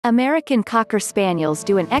American Cocker Spaniels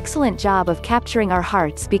do an excellent job of capturing our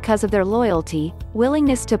hearts because of their loyalty,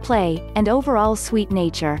 willingness to play, and overall sweet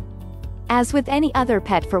nature. As with any other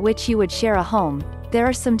pet for which you would share a home, there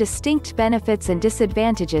are some distinct benefits and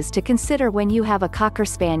disadvantages to consider when you have a Cocker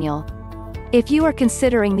Spaniel. If you are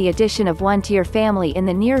considering the addition of one to your family in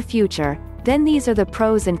the near future, then these are the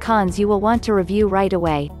pros and cons you will want to review right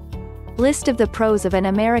away. List of the pros of an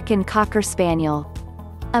American Cocker Spaniel.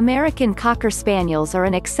 American Cocker Spaniels are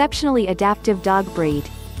an exceptionally adaptive dog breed.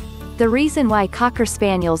 The reason why Cocker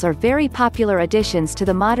Spaniels are very popular additions to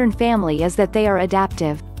the modern family is that they are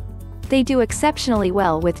adaptive. They do exceptionally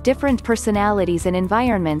well with different personalities and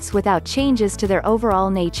environments without changes to their overall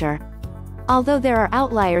nature. Although there are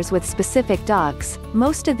outliers with specific dogs,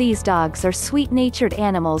 most of these dogs are sweet-natured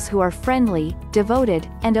animals who are friendly, devoted,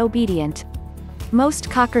 and obedient. Most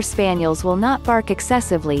Cocker Spaniels will not bark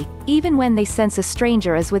excessively, even when they sense a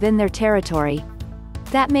stranger is within their territory.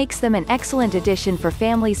 That makes them an excellent addition for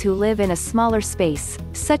families who live in a smaller space,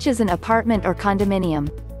 such as an apartment or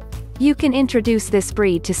condominium. You can introduce this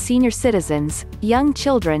breed to senior citizens, young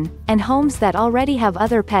children, and homes that already have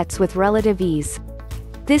other pets with relative ease.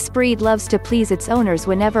 This breed loves to please its owners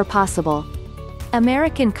whenever possible.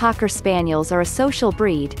 American Cocker Spaniels are a social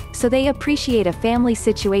breed, so they appreciate a family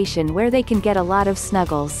situation where they can get a lot of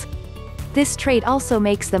snuggles. This trait also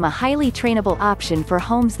makes them a highly trainable option for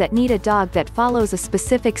homes that need a dog that follows a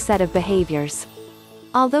specific set of behaviors.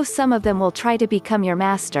 Although some of them will try to become your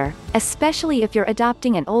master, especially if you're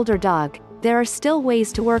adopting an older dog, there are still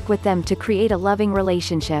ways to work with them to create a loving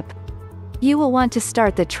relationship. You will want to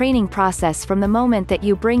start the training process from the moment that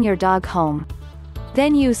you bring your dog home.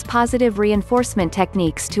 Then use positive reinforcement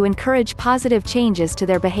techniques to encourage positive changes to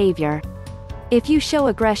their behavior. If you show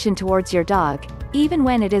aggression towards your dog, even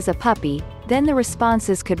when it is a puppy, then the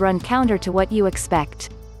responses could run counter to what you expect.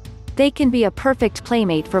 They can be a perfect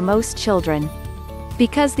playmate for most children.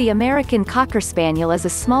 Because the American Cocker Spaniel is a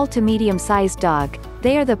small to medium-sized dog,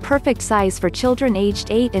 they are the perfect size for children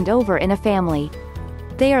aged 8 and over in a family.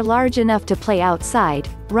 They are large enough to play outside,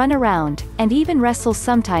 run around, and even wrestle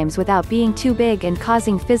sometimes without being too big and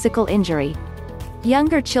causing physical injury.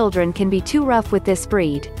 Younger children can be too rough with this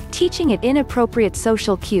breed, teaching it inappropriate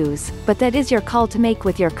social cues, but that is your call to make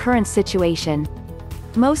with your current situation.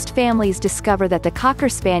 Most families discover that the Cocker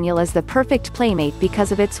Spaniel is the perfect playmate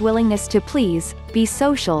because of its willingness to please, be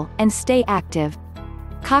social, and stay active.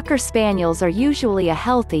 Cocker Spaniels are usually a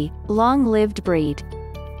healthy, long-lived breed.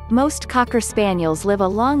 Most Cocker Spaniels live a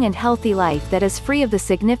long and healthy life that is free of the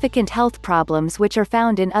significant health problems which are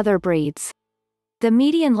found in other breeds. The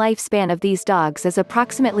median lifespan of these dogs is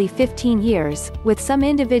approximately 15 years, with some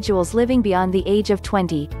individuals living beyond the age of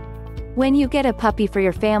 20. When you get a puppy for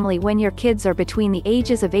your family when your kids are between the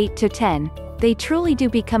ages of 8 to 10, they truly do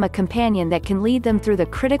become a companion that can lead them through the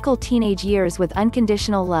critical teenage years with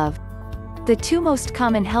unconditional love. The two most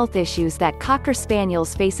common health issues that Cocker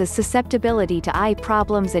Spaniels face is susceptibility to eye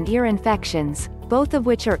problems and ear infections, both of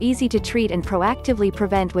which are easy to treat and proactively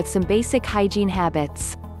prevent with some basic hygiene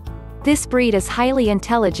habits. This breed is highly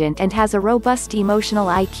intelligent and has a robust emotional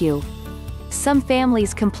IQ. Some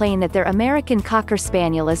families complain that their American Cocker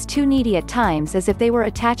Spaniel is too needy at times, as if they were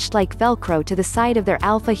attached like Velcro to the side of their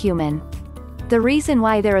alpha human. The reason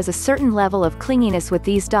why there is a certain level of clinginess with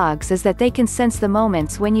these dogs is that they can sense the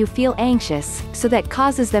moments when you feel anxious, so that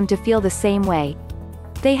causes them to feel the same way.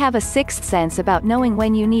 They have a sixth sense about knowing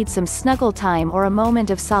when you need some snuggle time or a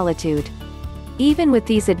moment of solitude. Even with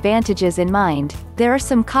these advantages in mind, there are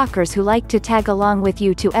some Cockers who like to tag along with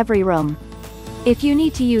you to every room. If you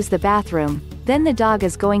need to use the bathroom, then the dog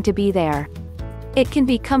is going to be there. It can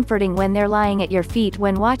be comforting when they're lying at your feet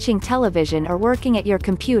when watching television or working at your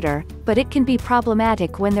computer, but it can be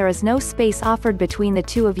problematic when there is no space offered between the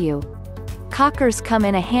two of you. Cockers come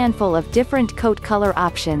in a handful of different coat color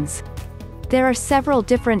options. There are several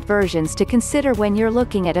different versions to consider when you're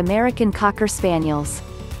looking at American Cocker Spaniels.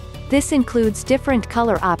 This includes different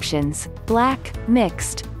color options: black,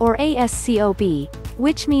 mixed, or ASCOB,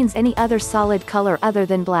 which means any other solid color other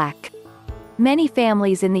than black. Many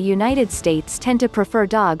families in the United States tend to prefer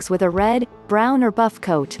dogs with a red, brown or buff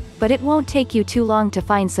coat, but it won't take you too long to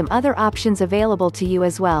find some other options available to you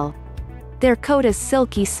as well. Their coat is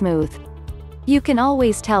silky smooth. You can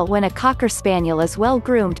always tell when a Cocker Spaniel is well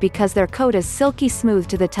groomed because their coat is silky smooth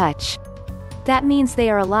to the touch. That means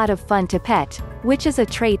they are a lot of fun to pet, which is a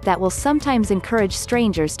trait that will sometimes encourage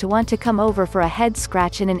strangers to want to come over for a head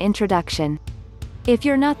scratch and an introduction. If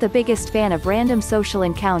you're not the biggest fan of random social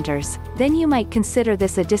encounters, then you might consider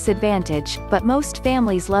this a disadvantage, but most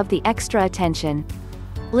families love the extra attention.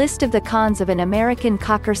 List of the cons of an American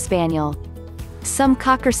Cocker Spaniel. Some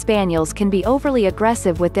Cocker Spaniels can be overly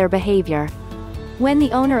aggressive with their behavior. When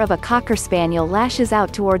the owner of a Cocker Spaniel lashes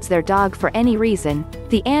out towards their dog for any reason,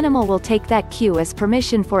 the animal will take that cue as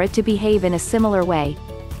permission for it to behave in a similar way.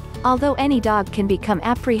 Although any dog can become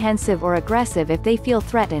apprehensive or aggressive if they feel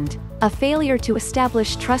threatened, a failure to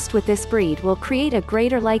establish trust with this breed will create a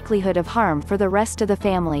greater likelihood of harm for the rest of the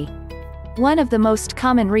family. One of the most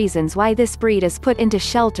common reasons why this breed is put into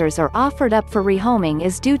shelters or offered up for rehoming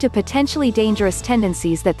is due to potentially dangerous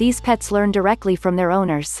tendencies that these pets learn directly from their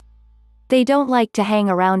owners. They don't like to hang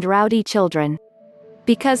around rowdy children.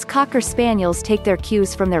 Because Cocker Spaniels take their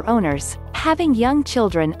cues from their owners, having young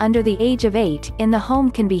children under the age of 8 in the home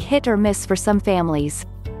can be hit or miss for some families.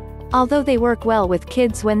 Although they work well with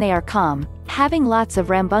kids when they are calm, having lots of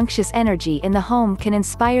rambunctious energy in the home can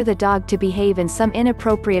inspire the dog to behave in some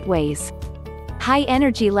inappropriate ways. High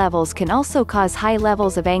energy levels can also cause high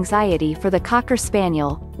levels of anxiety for the Cocker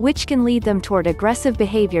Spaniel, which can lead them toward aggressive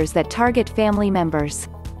behaviors that target family members.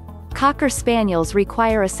 Cocker Spaniels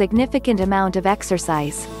require a significant amount of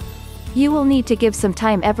exercise. You will need to give some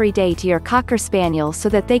time every day to your Cocker Spaniel so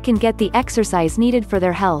that they can get the exercise needed for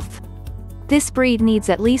their health. This breed needs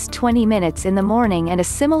at least 20 minutes in the morning and a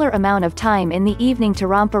similar amount of time in the evening to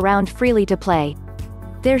romp around freely to play.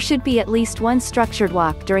 There should be at least one structured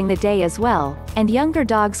walk during the day as well, and younger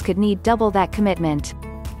dogs could need double that commitment.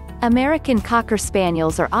 American Cocker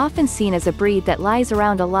Spaniels are often seen as a breed that lies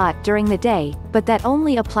around a lot during the day, but that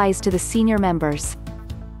only applies to the senior members.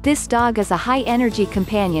 This dog is a high-energy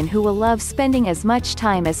companion who will love spending as much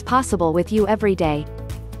time as possible with you every day.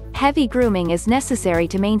 Heavy grooming is necessary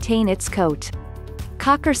to maintain its coat.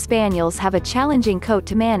 Cocker Spaniels have a challenging coat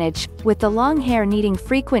to manage, with the long hair needing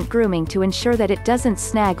frequent grooming to ensure that it doesn't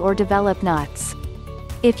snag or develop knots.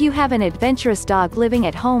 If you have an adventurous dog living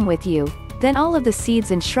at home with you, then all of the seeds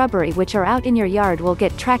and shrubbery which are out in your yard will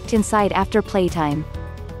get tracked inside after playtime.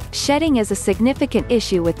 Shedding is a significant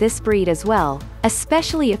issue with this breed as well,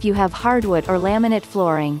 especially if you have hardwood or laminate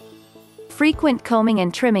flooring. Frequent combing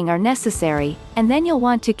and trimming are necessary, and then you'll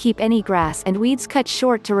want to keep any grass and weeds cut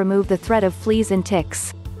short to remove the threat of fleas and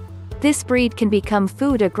ticks. This breed can become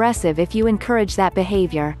food aggressive if you encourage that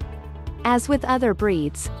behavior. As with other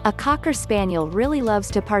breeds, a Cocker Spaniel really loves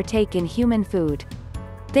to partake in human food.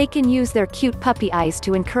 They can use their cute puppy eyes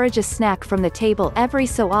to encourage a snack from the table every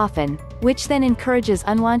so often, which then encourages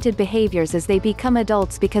unwanted behaviors as they become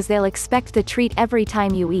adults because they'll expect the treat every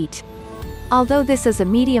time you eat. Although this is a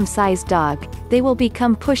medium-sized dog, they will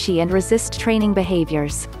become pushy and resist training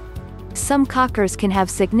behaviors. Some Cockers can have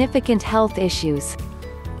significant health issues.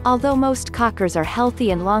 Although most Cockers are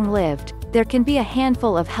healthy and long-lived, there can be a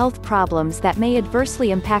handful of health problems that may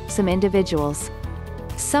adversely impact some individuals.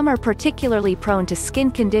 Some are particularly prone to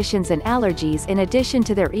skin conditions and allergies in addition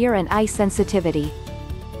to their ear and eye sensitivity.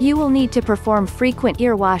 You will need to perform frequent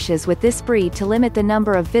ear washes with this breed to limit the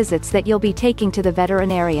number of visits that you'll be taking to the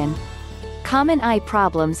veterinarian. Common eye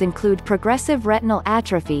problems include progressive retinal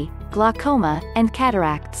atrophy, glaucoma, and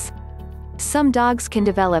cataracts. Some dogs can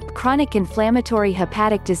develop chronic inflammatory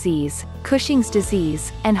hepatic disease, Cushing's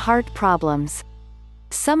disease, and heart problems.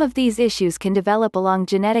 Some of these issues can develop along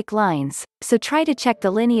genetic lines, so try to check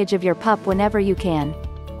the lineage of your pup whenever you can.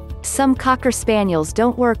 Some Cocker Spaniels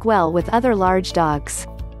don't work well with other large dogs.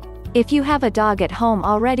 If you have a dog at home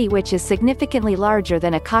already which is significantly larger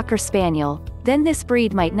than a Cocker Spaniel, then this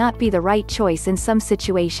breed might not be the right choice in some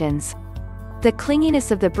situations. The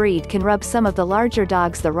clinginess of the breed can rub some of the larger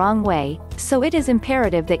dogs the wrong way, so it is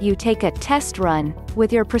imperative that you take a test run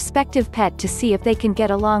with your prospective pet to see if they can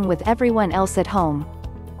get along with everyone else at home.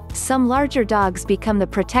 Some larger dogs become the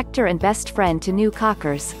protector and best friend to new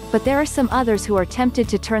Cockers, but there are some others who are tempted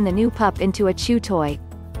to turn the new pup into a chew toy.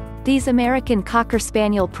 These American Cocker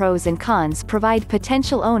Spaniel pros and cons provide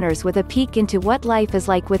potential owners with a peek into what life is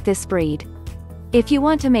like with this breed. If you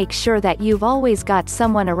want to make sure that you've always got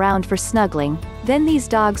someone around for snuggling, then these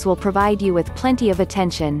dogs will provide you with plenty of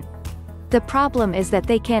attention. The problem is that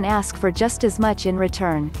they can't ask for just as much in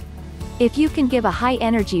return. If you can give a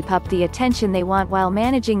high-energy pup the attention they want while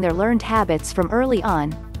managing their learned habits from early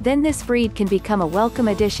on, then this breed can become a welcome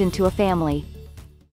addition to a family.